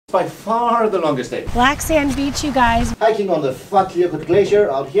By far the longest day. Black Sand Beach, you guys. Hiking on the Flatliot Glacier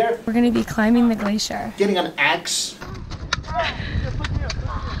out here. We're gonna be climbing the glacier. Getting an axe.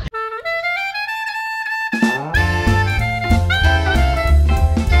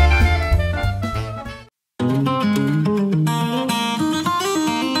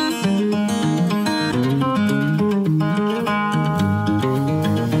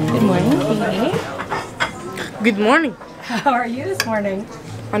 Good morning, Katie. Good morning. How are you this morning?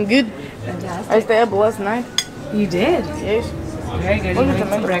 I'm good. Fantastic. I stayed up last night. You did? Yes. Very good. You eat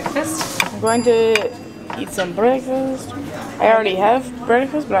some breakfast? I'm going to eat some breakfast. I already have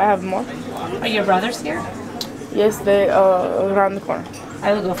breakfast, but I have more. Are your brothers here? Yes, they are around the corner.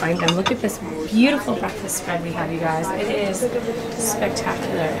 I will go find them. Look at this beautiful breakfast spread we have, you guys. It is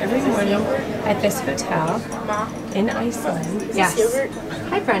spectacular. Every morning at this hotel in Iceland. Yes.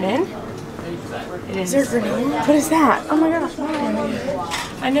 Hi, Brennan. It is. What is that? Oh my gosh.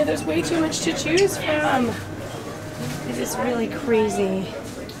 I know there's way too much to choose from. It is really crazy.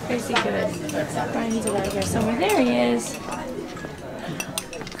 Crazy good. Brian's over here somewhere. There he is.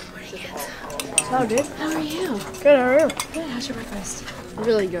 Hello, dude. How are you? Good, how are you? Good. How's your breakfast?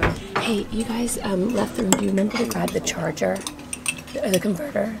 Really good. Hey, you guys left the room. Do you remember to grab the charger? The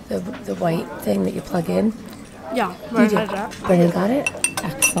converter? The white thing that you plug in? Yeah, You did. that. Brennan got it?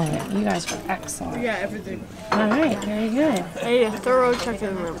 Excellent. You guys were excellent. Yeah, everything. All right. Very good. I need a thorough check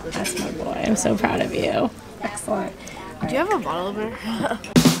in room. That's my boy. I'm so proud of you. Excellent. Do you have a bottle opener?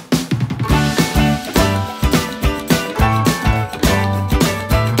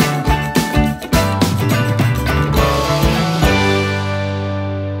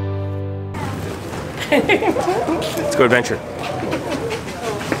 Let's go adventure.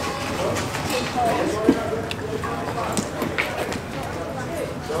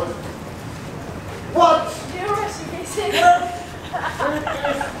 What?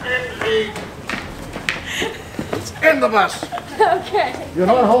 In the bus. Okay. You're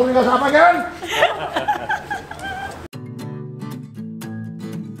not holding us up again?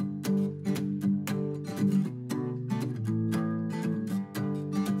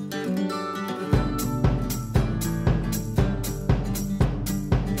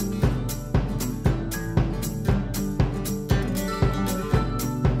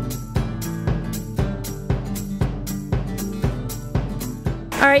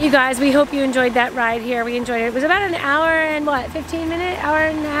 All right, you guys, we hope you enjoyed that ride here. We enjoyed it. It was about an hour and what, 15 minutes? Hour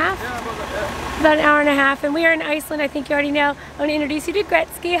and a half? Yeah, About an hour and a half. And we are in Iceland, I think you already know. I want to introduce you to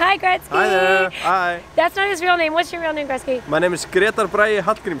Gretzky. Hi, Gretzky. Hi there. Hi. That's not his real name. What's your real name, Gretzky? My name is Gretar Bragi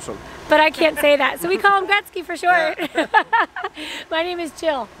Hallgrímsson. But I can't say that, so we call him Gretzky for short. Yeah. My name is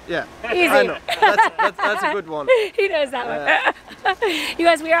Jill. Yeah, Easy. I know. That's a good one. He knows that one. You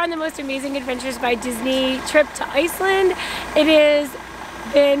guys, we are on the most amazing Adventures by Disney trip to Iceland. It has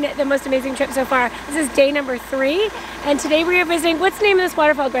been the most amazing trip so far. This is day number 3, and today we are visiting, what's the name of this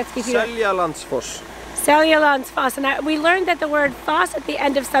waterfall, Gretzky? Seljalandsfoss. Seljalandsfoss, and we learned that the word foss at the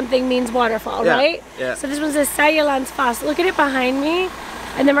end of something means waterfall, Yeah, right? yeah. So this one's a Seljalandsfoss. Look at it behind me.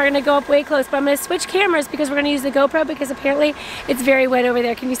 And then we're gonna go up way close, but I'm gonna switch cameras because we're gonna use the GoPro because apparently it's very wet over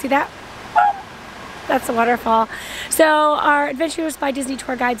there. Can you see that? That's the waterfall. So our Adventures by Disney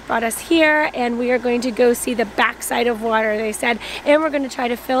tour guides brought us here, and we are going to go see the backside of water, they said. And we're gonna try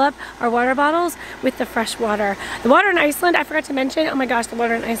to fill up our water bottles with the fresh water. The water in Iceland, I forgot to mention, oh my gosh, the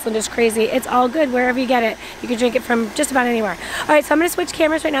water in Iceland is crazy. It's all good wherever you get it. You can drink it from just about anywhere. All right, so I'm gonna switch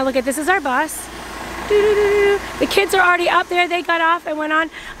cameras right now. Look at, this is our bus. The kids are already up there. They got off and went on.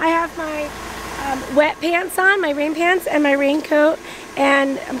 I have my wet pants on, my rain pants and my raincoat,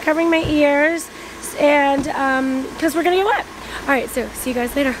 and I'm covering my ears, and because we're gonna get wet. All right, so see you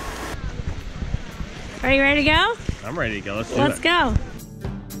guys later. Are you ready to go? I'm ready to go. Let's go.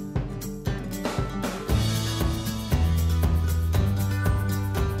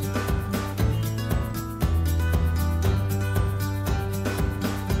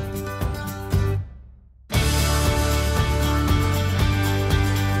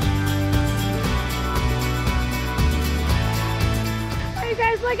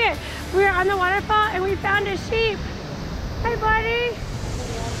 Look it, we're on the waterfall and we found a sheep. Hi, buddy.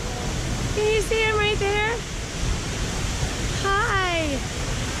 Can you see him right there? Hi.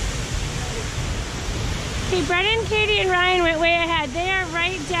 Okay, Brennan, Katie, and Ryan went way ahead. They are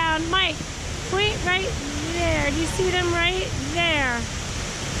right down. Mike, point right there. Do you see them right there?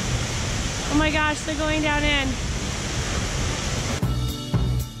 Oh my gosh, they're going down in.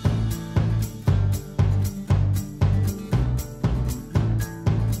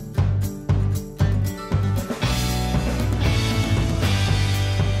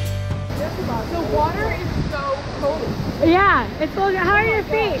 The water is so cold. Yeah, it's so good. How are your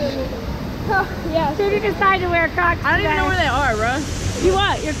feet? Yeah. Katie decided to wear Crocs. I don't even know where they are, bro. You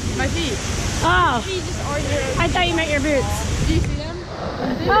what? My feet. Oh. Feet just are here. I thought you meant your boots. Do you see them?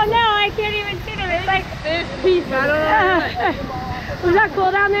 Oh no, I can't even see them. It's like feet. I don't know. Was that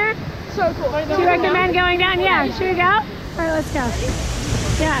cool down there? So cool. Do you recommend going down? Yeah. Should we go? All right, let's go.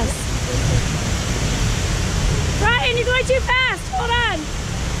 Yes. Ryan, you're going too fast. Hold on.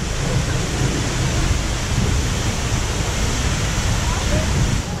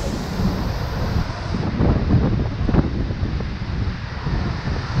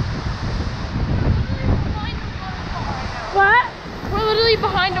 What? We're literally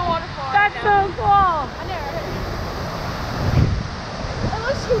behind a waterfall. That's so cool. I know, right? It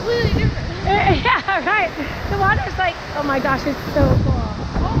looks completely different. Yeah, right. The water's like, oh my gosh, it's so cool.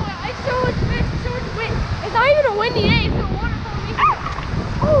 Oh my, it's so much fish, so much wind. It's not even a windy day, it's a waterfall.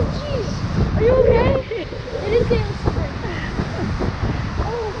 Oh jeez. Are you okay? It is getting slippery.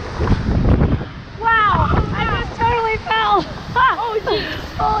 Oh. Wow, I just totally fell. Oh jeez.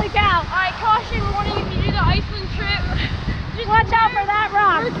 Holy cow. Alright, caution warning if you do the Iceland trip. Just Watch out for that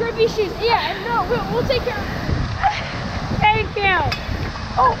rock. wear grippy shoes. Yeah, and no, we'll take care of it. Thank you.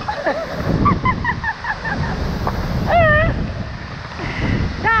 Oh.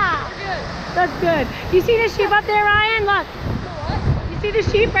 Ah, We're good. that's good. You see the sheep up there, Ryan? Look. What? You see the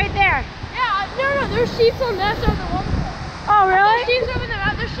sheep right there? Yeah, no, there's sheep on that side of the waterfall. Oh, really? There's sheep over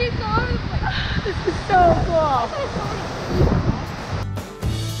there. There's sheep all over the place. This is so cool.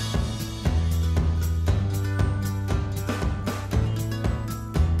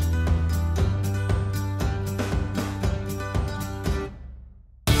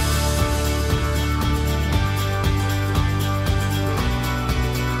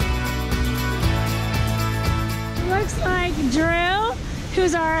 Looks like Drew,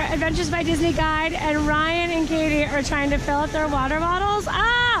 who's our Adventures by Disney guide, and Ryan and Katie are trying to fill up their water bottles.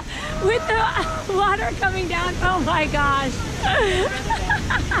 Ah, with the water coming down. Oh my gosh.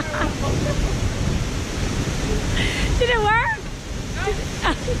 Did it work?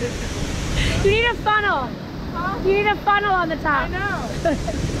 You need a funnel. You need a funnel on the top. I know.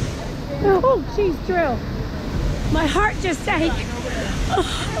 Oh, jeez, Drew. My heart just sank.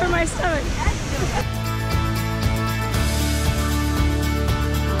 Oh, or my stomach.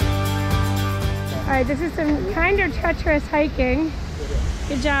 All right, this is some kind of treacherous hiking.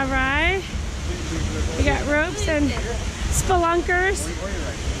 Good job, Ryan. We got ropes and spelunkers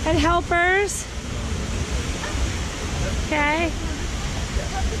and helpers. Okay. I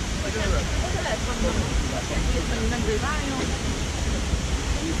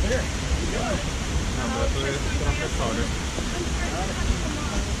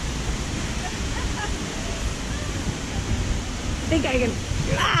think I can.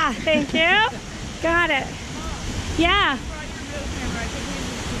 Ah, thank you. Got it. Yeah.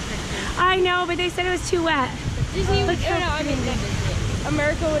 I know, but they said it was too wet. Disney would,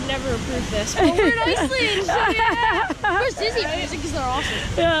 America would never approve this. But we're in Iceland, so yeah. Of course Disney approves it because they're awesome.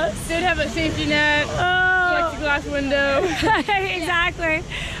 Yeah. They'd have a safety net, Oh. plexiglass window. Exactly.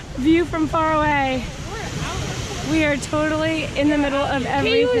 View from far away. We are totally in the middle of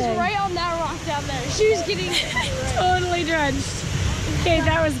everything. Katie was right on that rock down there. She was getting Totally drenched. Okay,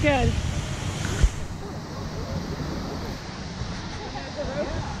 that was good.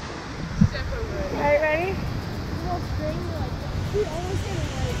 All right, ready?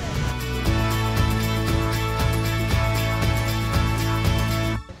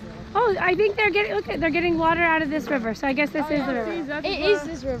 Oh, I think they're getting, look, they're getting water out of this river. So I guess this is the river. It is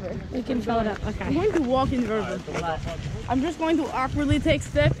this river. We can fill it up. I'm Okay. going to walk in the river. I'm just going to awkwardly take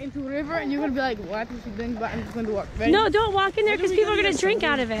steps into the river and you're going to be like, what is she doing? But I'm just going to walk. Ready? No, don't walk in there because people are going to drink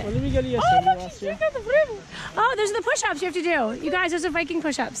out of it. Oh, look, she's drinking out the river. Oh, there's the push-ups you have to do. You guys, those are Viking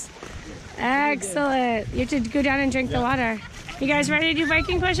push-ups. Excellent. You have to go down and drink the water. You guys ready to do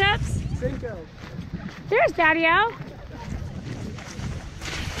Viking push-ups? There's Dadio.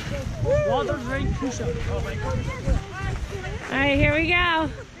 Water drink push-up. Oh my God. All right, here we go.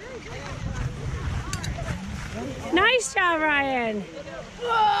 Nice job, Ryan.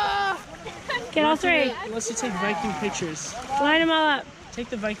 Get all three. Let's just take Viking pictures. Line them all up. Take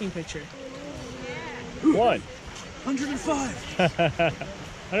the Viking picture. 1. 105.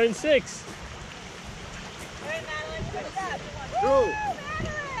 106.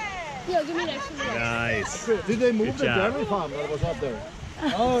 Yo, give me next one. Nice. Did they move Good the job. dairy farm that was up there?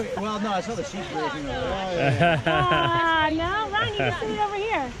 Oh, well, no, I saw the sheep grazing over there. Oh, yeah. Ah, no, Ryan, you can sit it over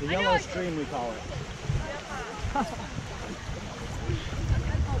here. The yellow stream, we call it.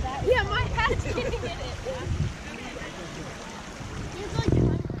 Yeah, my hat's getting in it.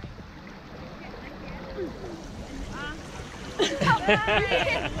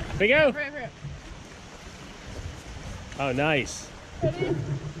 Here we go. Right. Oh, nice. Hold him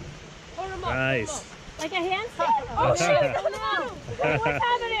up. Nice. Like a handstand? Oh shoot! Oh no! What's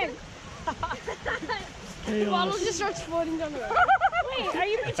happening? The bottle just starts floating down the road. Wait, are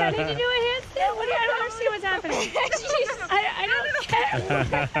you pretending to do a handstand? What do you, I don't understand what's happening. I don't get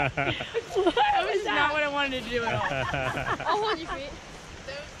what was that? Not what I wanted to do at all. I'll hold your feet.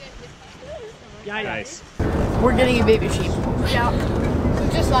 Yeah, Nice. We're getting a baby sheep. Yeah. We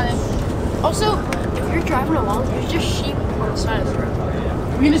just got it. Also, if you're driving along, there's just sheep on the side of the road.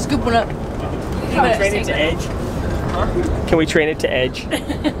 We're gonna scoop one up. Can we train it to edge? Can we train it to edge?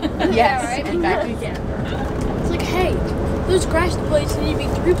 Yes, right? in fact we can. It's like, hey, those grass plates need to be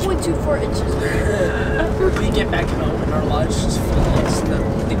 3.24 inches. We get back home and our lodge is full of ice.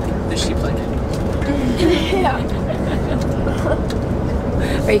 The sheep like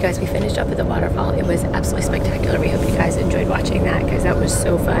Alright, you guys, we finished up at the waterfall. It was absolutely spectacular. We hope you guys enjoyed watching that because that was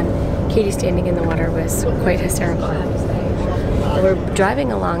so fun. Katie standing in the water was quite hysterical, I have to say. We're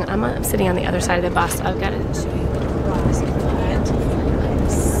driving along. I'm sitting on the other side of the bus. So I've got to show you the rocks.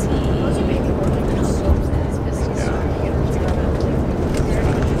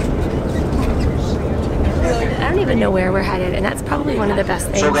 I don't even know where we're headed, and that's probably one of the best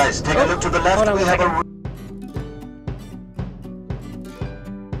things. So guys, take a look to the left. Hold on We one have second. a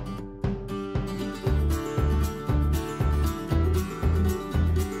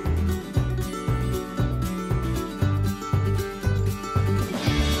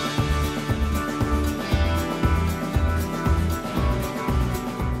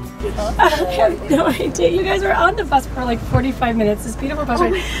I have no idea. You guys were on the bus for like 45 minutes. This beautiful bus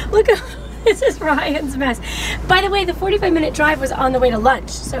ride. Look, this is Ryan's mess. By the way, the 45-minute drive was on the way to lunch.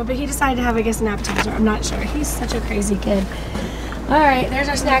 So, but he decided to have, I guess, an appetizer. I'm not sure. He's such a crazy kid. All right, there's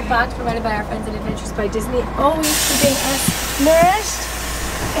our snack box provided by our friends at Adventures by Disney. Always keeping us nourished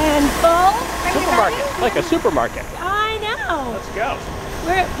and full. Are you ready? Supermarket. Like a supermarket. I know. Let's go.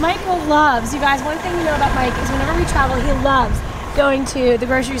 Michael loves, you guys, one thing you know about Mike is whenever we travel, he loves going to the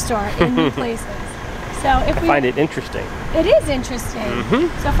grocery store in new places. So if we Find it interesting. it is interesting.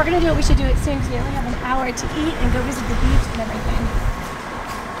 So if we're gonna do it, we should do it soon because we only have an hour to eat and go visit the beach and everything.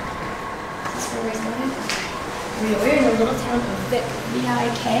 Is this where we're going? We're in the little town of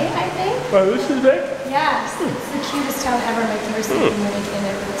V-I-K, I think. Oh, this is big? Yes, it's the cutest town ever. My kids are sleeping when they in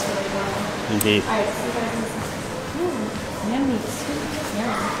it, but it's really wild. Indeed. All right, so you guys listen. Yummy, sweet,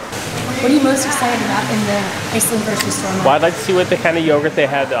 yum. What are you most excited about in the Iceland grocery store? Well, I'd like to see what the kind of yogurt they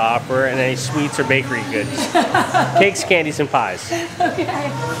had to offer and any sweets or bakery goods. Cakes, candies, and pies. Okay,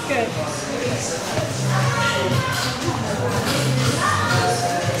 good.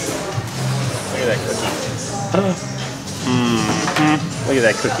 Look at that cookie. Look at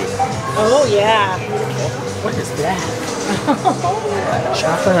that cookie. Oh, yeah. what is that?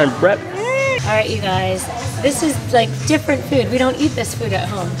 Chocolate on bread. All right, you guys. This is like different food. We don't eat this food at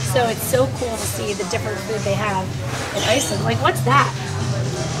home. So it's so cool to see the different food they have in Iceland. Like, what's that?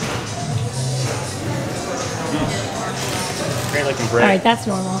 Great looking All bread. right, that's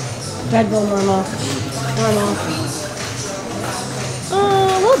normal. Red Bull, normal. Normal. Oh,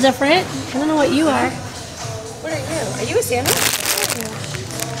 a little different. I don't know what you are. What are you? Are you a sandwich?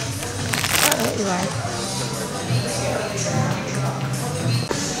 I don't know what you are.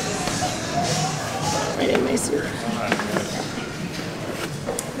 Right in my soup.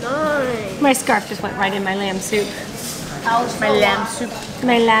 Nice. My scarf just went right in my lamb soup. My lamb soup.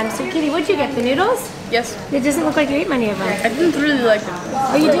 My lamb soup. Kitty, what'd you get? The noodles? Yes. It doesn't look like you ate many of them. I didn't really like them.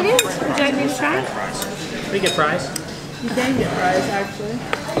 Oh, you didn't? Would you like me to try? We get fries. You can get fries, actually.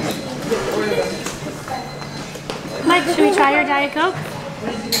 Mike, should we try your Diet Coke?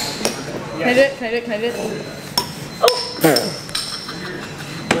 Can I do it? Can I do it? Can I do it?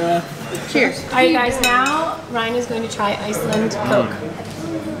 Cheers. All right, guys, now Ryan is going to try Iceland Coke.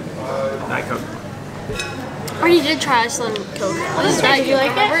 Diet Coke. I already did try Iceland Coke. Did you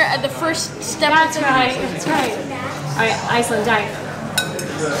like it? We're at the first step. That's right, that's right. All right, Iceland Diet Coke.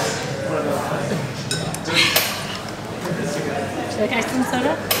 Do you like Iceland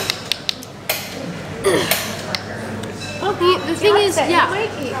soda? The thing is, yeah.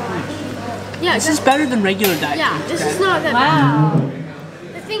 Yeah, This is better than regular Diet yeah, Coke. this is not that Wow. bad.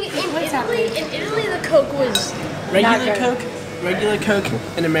 The thing in Italy, the Coke was Regular Coke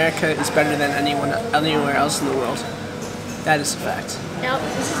in America is better than anywhere else in the world. That is a fact. Yep.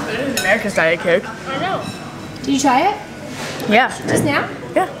 Better than America's Diet Coke. I know. Did you try it? Yeah. Just now?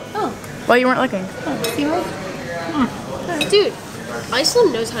 Yeah. Oh, Well, you weren't looking. see what? Dude,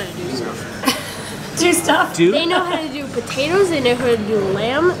 Iceland knows how to do stuff. Do stuff. They know how to do potatoes, they know how to do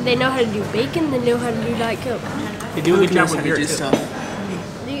lamb, they know how to do bacon, they know how to do Diet Coke. They do a good job with your stuff.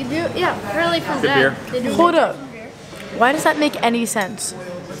 They do, yeah, really from Good that. beer. They do Hold up. Why does that make any sense?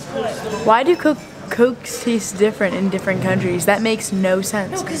 Why do Cokes taste different in different countries? That makes no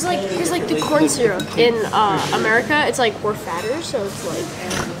sense. No, because like the corn syrup in America, it's like we're fatter, so it's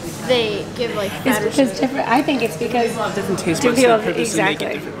like they give like fatter. It's because different. I think it's because Different taste buds feel- purposely make it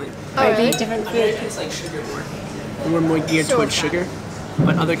exactly. differently. I think different food. It's like sugar more. And we're more geared towards sugar,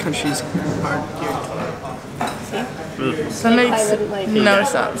 but other countries are geared towards. That makes no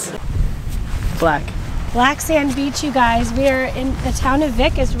sense. Black. Black Sand Beach, you guys. We're in the town of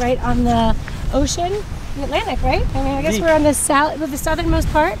Vic is right on the ocean, the Atlantic, right? I mean, I guess we're on the southernmost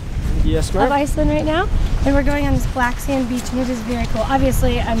part Yes, of ma'am. Iceland right now, and we're going on this black sand beach, and it is very cool.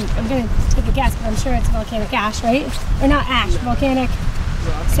 Obviously, I'm going to take a guess, but I'm sure it's volcanic ash, right? Or not ash, volcanic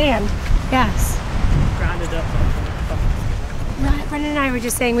sand. Yes. Grounded up. Right, Brennan and I were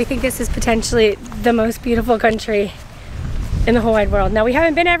just saying we think this is potentially the most beautiful country in the whole wide world. Now, we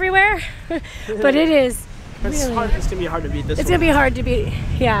haven't been everywhere, but it is It's really... hard. It's gonna be hard to beat this. It's going to be hard to beat,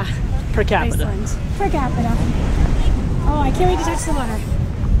 yeah. per capita. Iceland. Per capita. Oh, I can't wait to touch the water.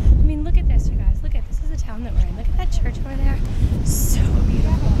 I mean, look at this, you guys. Look at this. This is the town that we're in. Look at that church over there. So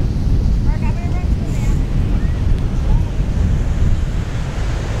beautiful.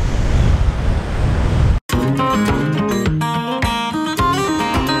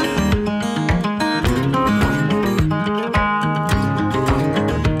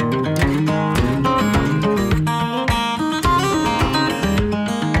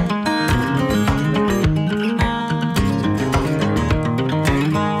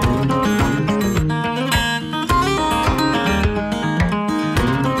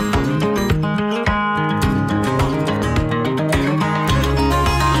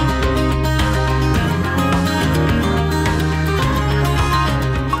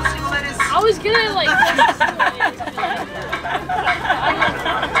 I was gonna like.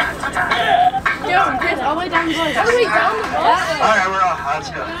 Yo, Chris, all the way down the bus. All the way down the bus? Alright, we're off. Let's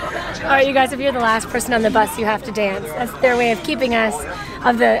go. All right, you guys, if you're the last person on the bus, you have to dance. That's their way of keeping us,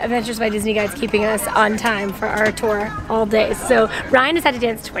 of the Adventures by Disney guides, keeping us on time for our tour all day. So Ryan has had to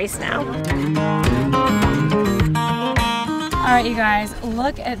dance twice now. All right, you guys,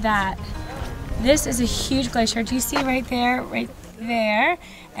 look at that. This is a huge glacier. Do you see right there,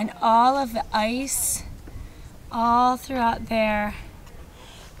 and all of the ice all throughout there.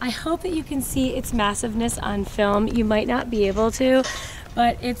 I hope that you can see its massiveness on film. You might not be able to,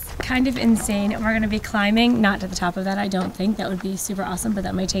 but it's kind of insane. And we're gonna be climbing, not to the top of that, I don't think. That would be super awesome, but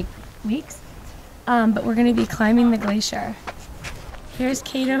that might take weeks. But we're gonna be climbing the glacier. Here's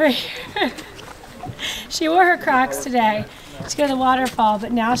Kate over here. She wore her Crocs today to go to the waterfall,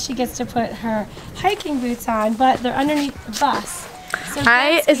 but now she gets to put her hiking boots on, but they're underneath the bus. So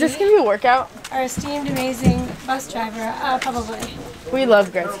Is this gonna be a workout? our esteemed, amazing bus driver, probably. We love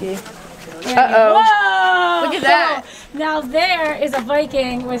Gretzky. Uh-oh. Whoa! Look at that. Now there is a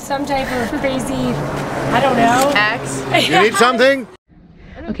Viking with some type of crazy, I don't know. Axe. You need something?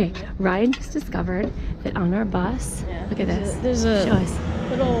 Okay, Ryan just discovered that on our bus, look at this. There's a Show us.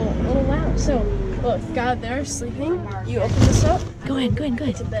 little lounge. So, look, guy up there sleeping. You open this up. Go in, go in, go in.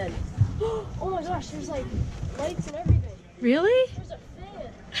 It's a bed. Oh my gosh, there's like lights and everything. Really? There's a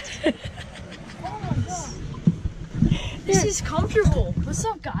fan. Oh my god. This is comfortable. What's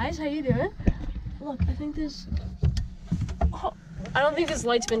up, guys? How you doing? Look, I think this. Oh, I don't think this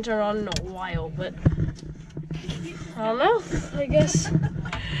light's been turned on in a while, but I don't know. I guess.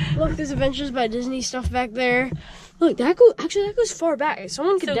 Look, there's Adventures by Disney stuff back there. Look, that goes far back.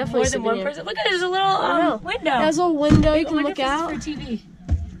 Someone could So definitely more sleep than in one here. person. Look at there's a little window. It has a little window you I can wonder look if this out. is for TV.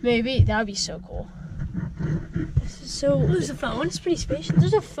 Maybe that would be so cool. This is so. There's a phone. It's pretty spacious.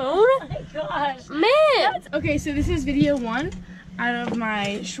 There's a phone. Oh my gosh. Man. Okay, so this is video 1 out of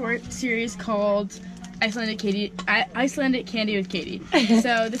my short series called Iceland Candy with Katie.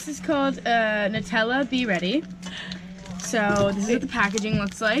 So this is called Nutella Be Ready. So this is what the packaging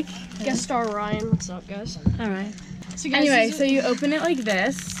looks like. Guest star Ryan. What's up, guys? All right. So guys, Anyway, so you open it like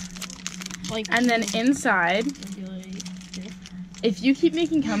this, and then inside, if you keep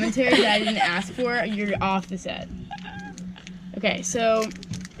making commentary that I didn't ask for, you're off the set. Okay, so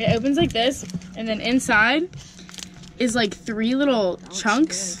it opens like this, and then inside is like 3 little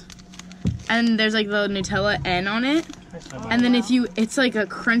chunks, and there's like the Nutella N on it, and then it's like a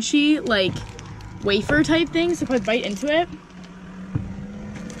crunchy like wafer type thing, so if I bite into it,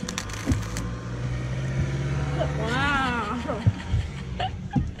 wow.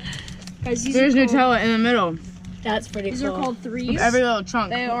 Guys, there's Nutella in the middle That's pretty These cool. are called of threes. every little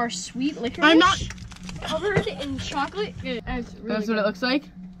chunk. They are sweet licorice. I'm not. Covered in chocolate. It's really That's what good. it looks like.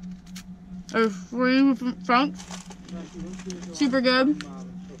 There's 3 chunks. Super good.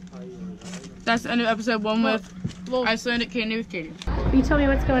 That's the end of episode 1 with Icelandic candy with Katie. Will you tell me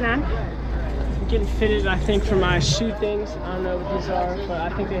what's going on? I'm getting fitted, I think, for my shoe things. I don't know what these are, but I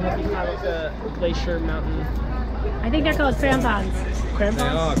think they have you kind of like the Glacier mountain. I think they're called crampons. Crampons? They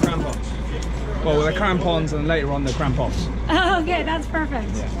are crampons. Well, they're crampons and later on they're crampons. Oh, okay, that's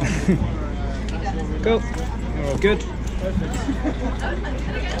perfect. Cool. All good.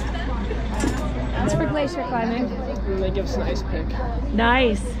 That's for glacier climbing. And they give us an ice pick.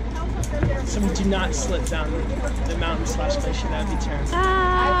 Nice. So we do not slip down the mountain / glacier. That would be terrible.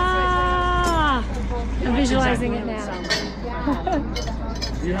 Ah! I'm visualizing it now.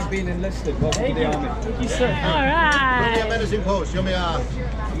 You have been enlisted. Welcome to the army. Thank you, sir. All right. Menacing pose. Show me a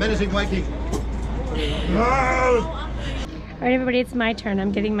menacing Viking. All right, everybody, it's my turn.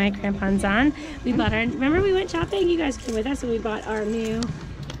 I'm getting my crampons on. We bought our, remember we went shopping? You guys came with us and we bought our new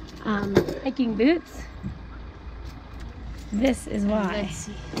hiking boots. This is why. Let's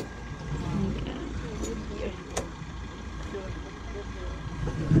see.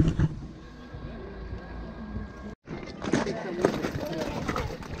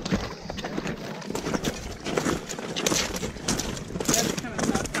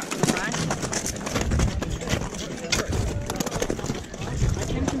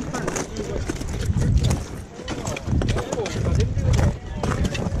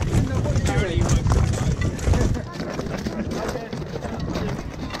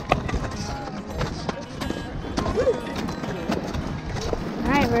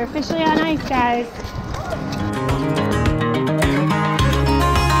 We're officially on ice, guys.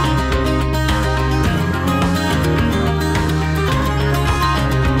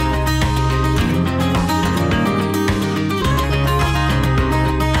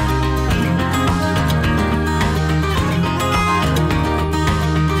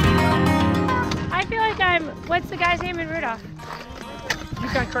 I feel like I'm, what's the guy's name in Rudolph?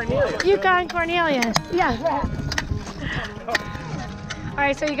 Yukon Cornelia. Yukon Cornelia. Yeah. All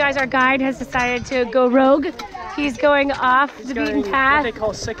right, so you guys, our guide has decided to go rogue. He's going off the beaten path. What they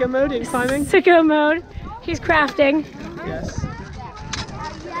call sicko mode in climbing. Sicko mode. He's crafting. Yes.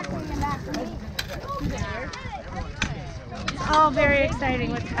 It's all very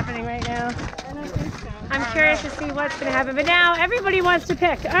exciting what's happening right now. I'm curious to see what's going to happen. But now everybody wants to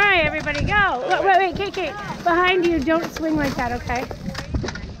pick. All right, everybody, go. Wait, Kate, behind you, don't swing like that, okay?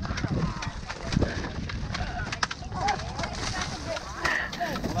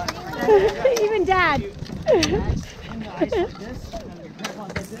 Even Dad.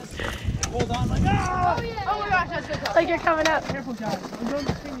 Hold on, like, ah! Oh my gosh, that's so cool. Like you're coming up. Careful, guys. I'm going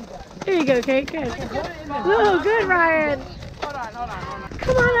to swing you guys. Here you go, Kate. Good. Oh, good, Ryan. Hold on.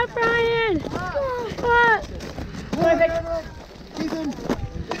 Come on up, Ryan. What?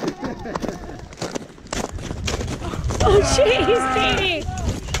 Oh, jeez, Katie.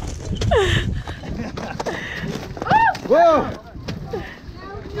 Whoa!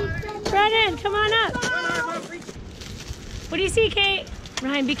 Brennan, come on up. What do you see, Kate?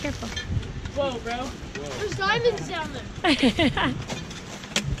 Ryan, be careful. Whoa, bro. There's diamonds down there.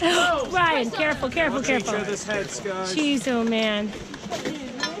 Ryan, careful. Each other's heads, guys. Jeez, oh man.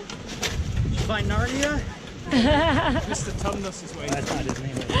 Find Narnia? Mr. Tumnus' way. That's not his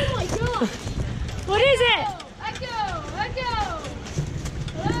name. Oh my god. What is it? Echo.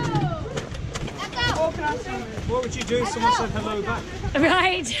 What would you do if someone said hello back?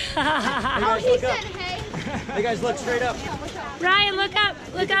 Right. Oh, he said hey. Hey guys, look straight up. Ryan, look up.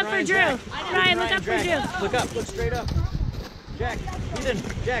 Look up for Drew. Ryan, look up for Drew. Look up, look straight up. Jack, Ethan,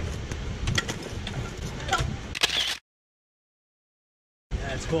 Jack.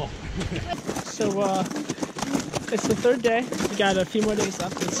 That's cool. So, it's the third day. We got a few more days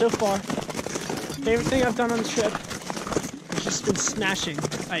left, and so far, favorite thing I've done on the trip has just been smashing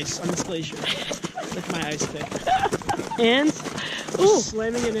ice on this glacier with my ice pick. And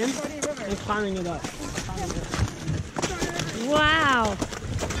slamming it in and climbing it up. Wow.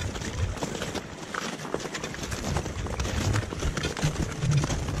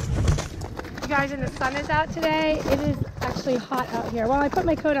 You guys, and the sun is out today. It is actually hot out here. Well, I put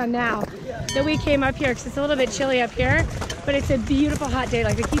my coat on now that we came up here because it's a little bit chilly up here, but it's a beautiful hot day.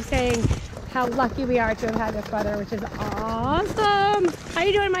 Like we keep saying how lucky we are to have had this weather, which is awesome. How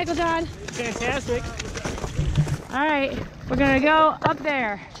you doing, Michael John? Fantastic. All right, we're gonna go up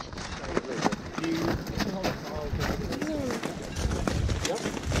there.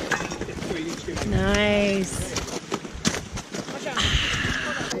 Nice.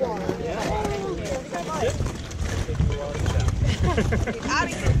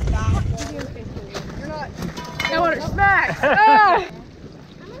 I want to smack.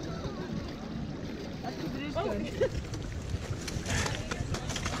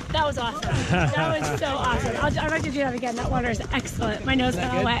 That was awesome. That was so awesome. I'd like to do that again. That water is excellent. My nose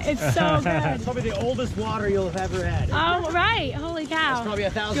got all wet. It's so good. It's probably the oldest water you'll have ever had. Oh, right. Holy cow. It's probably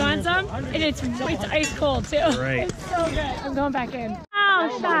 1,000 You want years some? old. And it's ice cold too. Right. It's so good. I'm going back in.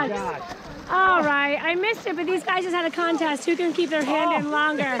 Oh, shucks. All right. I missed it, but these guys just had a contest. Who can keep their hand in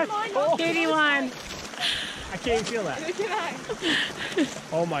longer? Katie won. I can't even feel that.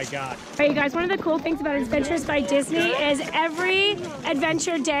 Oh my God. All right, you guys, one of the cool things about Adventures by Disney is every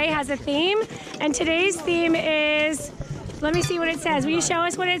adventure day has a theme, and today's theme is, let me see what it says. Will you show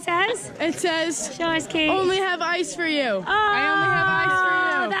us what it says? It says, Show us, Kate. only have ice for you. Oh, I only have ice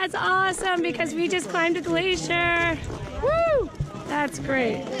for you. That's awesome because we just climbed a glacier. Woo! That's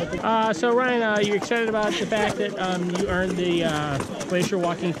great. So Ryan, you're excited about the fact that you earned the glacier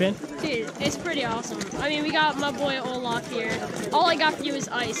walking pin? Dude, it's pretty awesome. I mean, we got my boy Olaf here. All I got for you is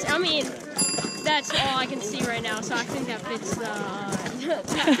ice. I mean, that's all I can see right now, so I think that fits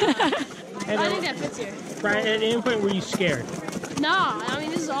I think that fits here. Ryan, at any point were you scared? Nah, I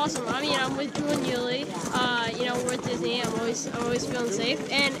mean, this is awesome. I mean, I'm with Drew and Yuli. You know, we're at Disney. I'm always feeling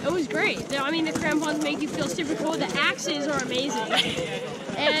safe, and it was great. I mean, the crampons make you feel super cool. The axes are amazing,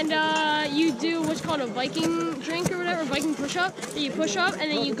 and you do what's called a Viking drink or whatever, Viking push-up. That you push up,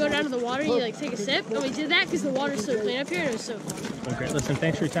 and then you go down to the water, and you like take a sip. And we did that because the water's so clean up here, and it was so fun. Okay, listen,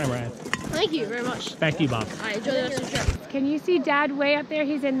 thanks for your time, Ryan. Thank you very much. Back to you, Bob. All right, enjoy the rest of the trip. Can you see Dad way up there?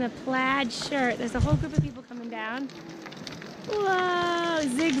 He's in the plaid shirt. There's a whole group of people coming down. Whoa,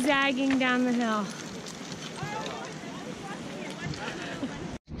 zigzagging down the hill.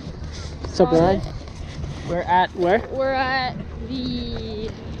 What's up, Ryan? We're at where? We're at the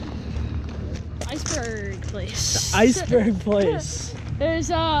iceberg place. The iceberg place. There's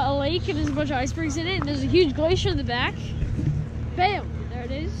a lake and there's a bunch of icebergs in it, and there's a huge glacier in the back. Bam! There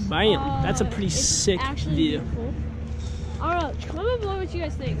it is. Bam! That's a pretty it's sick actually view. Beautiful. I don't know. Comment below what you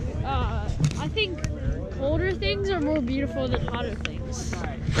guys think. I think colder things are more beautiful than hotter things.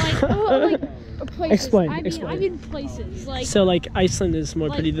 Like places. Explain, I mean places. Like So like Iceland is more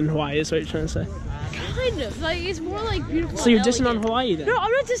pretty than Hawaii is what you're trying to say? kind of. Like it's more like beautiful. So you're and dissing on elegant. Hawaii then? No,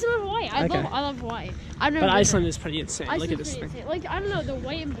 I'm not dissing on Hawaii. I Okay. love Hawaii. I've never But been Iceland there. is pretty insane. Look at Iceland's this pretty thing. insane. Like I don't know, the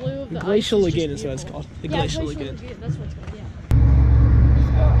white and blue of the Glacial ice is just Lagoon is what it's beautiful. called. The Yeah, Glacial Lagoon. That's what it's called. Yeah. This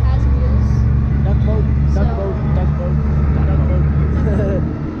boat has wheels. Duck boat, duck So- boat, duck boat, duck boat.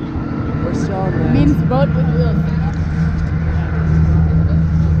 We're still on that. Means boat with wheels.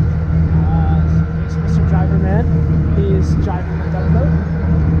 Here's Mr. Driver Man. He's driving the duck boat.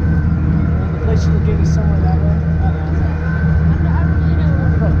 And the Glacial Lagoon is somewhere that way. I don't really know.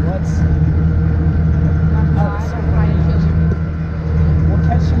 Oh, what? Oh, it's so funny. We'll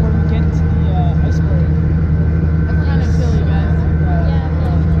catch you when we get to the iceberg. That's kind of silly, guys. Yeah,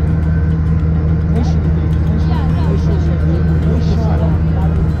 Glacial Lagoon. Glacial Lagoon. Glacial Lagoon.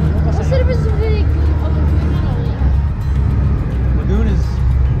 what's the difference between a lagoon and a lake? Lagoon is.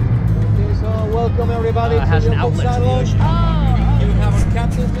 So welcome everybody to has the an outlet boatside to the lounge. ocean. Oh. You have a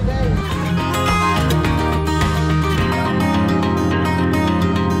captain today.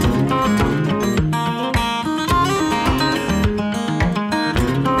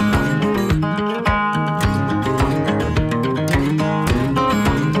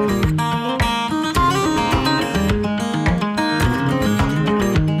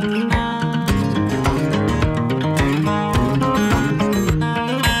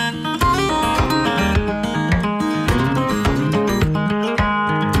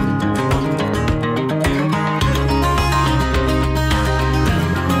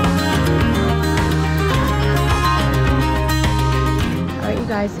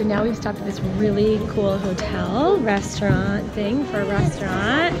 Guys, so now we've stopped at this really cool hotel restaurant thing for a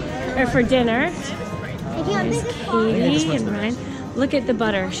restaurant or for dinner. There's Katie and Ryan. Look at the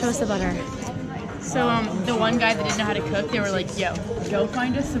butter. Show us the butter. So the one guy that didn't know how to cook, they were like, "Yo, go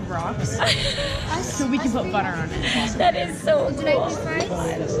find us some rocks so we can put butter on it." That is so cool.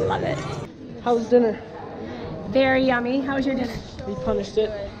 I love it. How was dinner? Very yummy. How was your dinner? We punished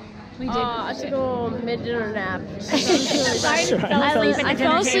it. We did. I took a mid-dinner nap. I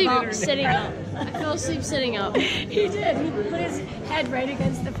fell asleep sitting up. I fell asleep sitting up. He did. He put his head right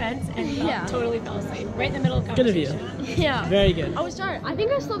against the fence and he totally fell asleep. Right in the middle of Good of you. conversation. Yeah. Very good. I was tired. I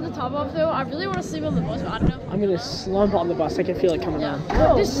think I slept the top off though. I really want to sleep on the bus, but I don't know. I'm gonna slump on the bus. I can feel it coming on.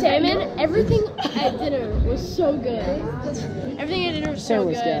 The salmon, everything at dinner was so good. Everything at dinner was so Salmon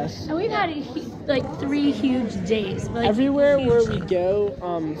was good. gas. And we've had like 3 huge days. Like, Everywhere huge. where we go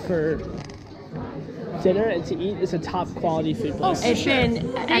for dinner and to eat is a top quality food place. It's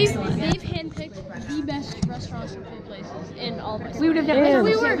been excellent. They've handpicked the best restaurants for food. places in all places. We would have never,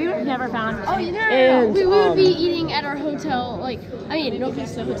 we would have never found. Oh, no. We would be eating at our hotel, like, I mean, no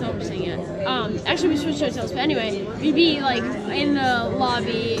offense to the hotel we're staying at. Actually, we switched hotels, but anyway, we'd be, like, in the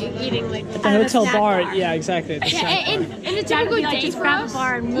lobby eating, like, the hotel bar. Yeah, exactly. And a typical day just for grab us. a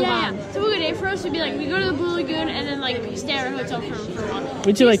bar and move on. Typical day for us would be, like, we go to the Blue Lagoon and then, like, stay at our hotel for a while.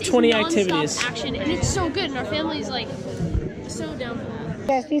 We do, like, This 20 is non-stop activities. action, and it's so good, and our family's, like, so down for that.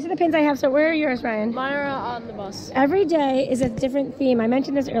 Yes, these are the pins I have. So where are yours, Ryan? Mine are on the bus. Every day is a different theme. I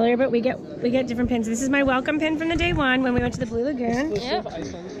mentioned this earlier, but we get different pins. This is my welcome pin from the day one when we went to the Blue Lagoon.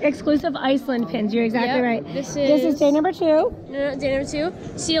 Exclusive Iceland pins. You're exactly right. This is day number 2. No, day number 2.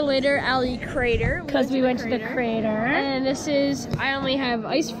 See you later, Alley Crater. Because we went to the crater. And this is I Only Have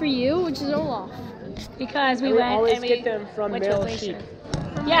Ice for You, which is Olaf. Because we We went always and we get them from went to a male glacier. sheep.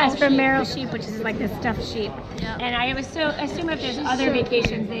 Yes, from Merrill sheep, which is like the stuffed sheep. Yeah. And I was assume if there's other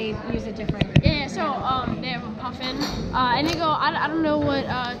vacations, they use a different. Yeah, so they have a puffin. And they go, I don't know what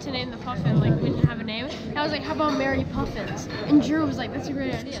to name the puffin. Like, we didn't have a name. And I was like, how about Mary Puffins? And Drew was like, that's a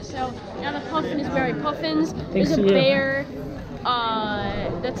great idea. So now the puffin is Mary Puffins. There's a bear.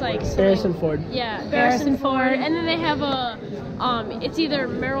 That's like Harrison Ford. Yeah, Harrison Ford. And then they have a it's either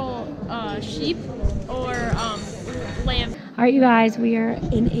Merrill sheep or lamb. All right, you guys, we are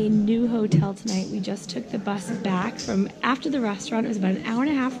in a new hotel tonight. We just took the bus back from after the restaurant. It was about an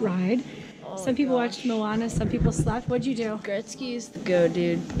hour-and-a-half ride. Some people watched Moana, some people slept. What'd you do? Gretzky's the go,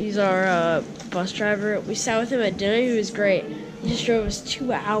 dude. He's our bus driver. We sat with him at dinner. He was great. He just drove us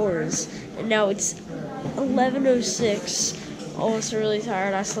 2 hours, and now it's 11:06. Oh, so really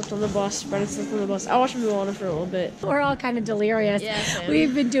tired. I slept on the bus. Brennan slept on the bus. I watched Moana for a little bit. We're all kind of delirious. Yeah, same.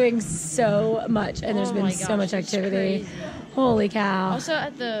 We've been doing so much, and there's been so much activity. Holy cow. Also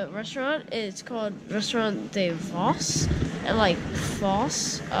at the restaurant, it's called Restaurant de Vos, and like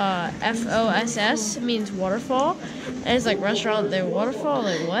Foss, F-O-S-S means waterfall, and it's like Restaurant de Waterfall,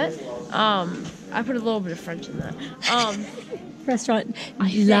 like what? I put a little bit of French in that. Restaurant I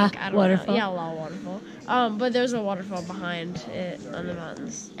La don't Waterfall. know. Yeah, La Waterfall. But there's a waterfall behind it on the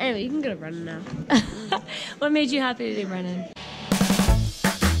mountains. Anyway, you can go to Brennan now. What made you happy today, Brennan?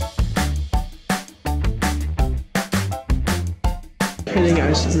 Hitting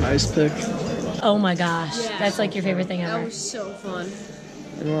ice is an ice pick. Oh my gosh, that's like your favorite thing ever. That was so fun.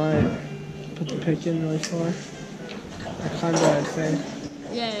 And I put the pick in really far. I climbed that thing.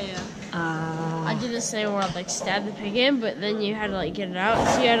 Yeah. I did the same where I'd like stab the pig in, but then you had to like get it out.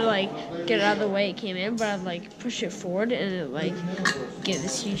 So you had to like get it out of the way it came in, but I'd like push it forward and it like get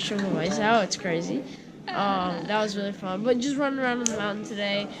this huge chunk of ice out. It's crazy. That was really fun. But just running around on the mountain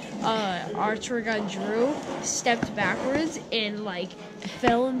today, our tour guide Drew stepped backwards and like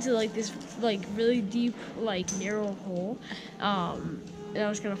fell into like this like really deep like narrow hole. That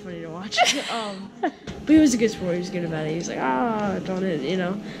was kind of funny to watch. But he was a good sport. He was good about it. He was like, darn it, you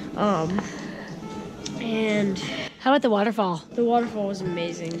know. And how about the waterfall? The waterfall was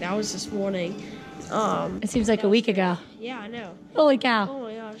amazing. That was this morning. It seems like a week ago. Yeah, I know. Holy cow. Oh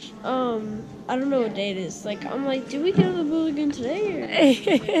my gosh. I don't know what day it is. Like, I'm like, did we go to the Blue Lagoon today?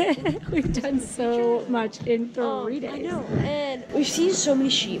 Or? We've done so much in 3 days. I know. And we've seen so many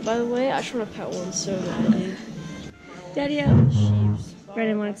sheep, by the way. I just want to pet one so bad, dude. Daddy-o.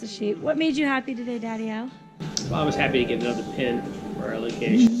 Brennan wants a sheep. What made you happy today, Daddy-o? Well, I was happy to get another pin for our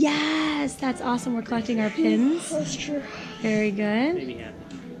location. Yes, that's awesome. We're collecting our pins. That's true. Very good. Made me happy.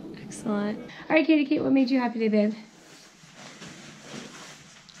 Excellent. All right, Katie Kate, what made you happy today, babe?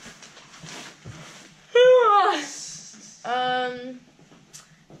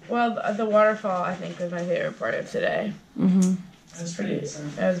 Well, the waterfall I think was my favorite part of today. Mm-hmm. That was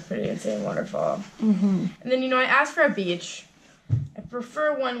a pretty insane waterfall. Mm-hmm. And then I asked for a beach. I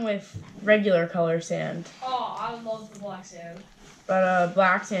prefer one with regular color sand. Oh, I love the black sand. But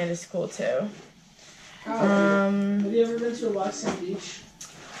black sand is cool too. Have you ever been to a black sand beach?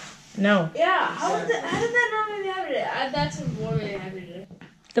 No. Yeah, how did that not make me happy today? That's what made me happy today.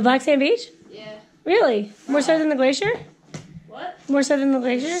 The Black Sand Beach? Yeah. Really? More so than the Glacier? What? More so than the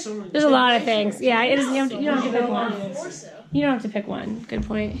Glacier? There's a lot of things. Yeah, it is. You don't have to pick one. More so. You don't have to pick one. Good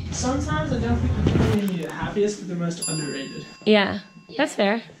point. Sometimes I don't think the thing the happiest, but they're most underrated. Yeah, that's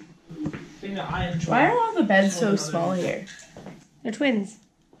fair. Thing that I enjoy. Why are all the beds so small here? They're twins.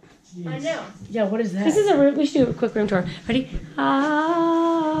 I know. Yeah, what is that? This is a room. We should do a quick room tour. Ready? I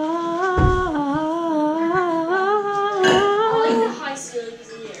like the high ceilings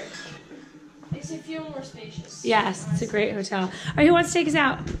in here. Makes it feel more spacious. Yes, it's a great hotel. All right, who wants to take us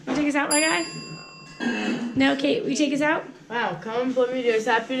out? Want to take us out, my guy? No, Kate, will you take us out? Wow, come let me do a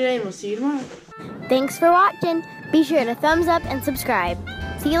happy today and we'll see you tomorrow. Thanks for watching. Be sure to thumbs up and subscribe.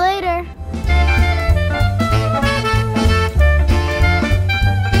 See you later.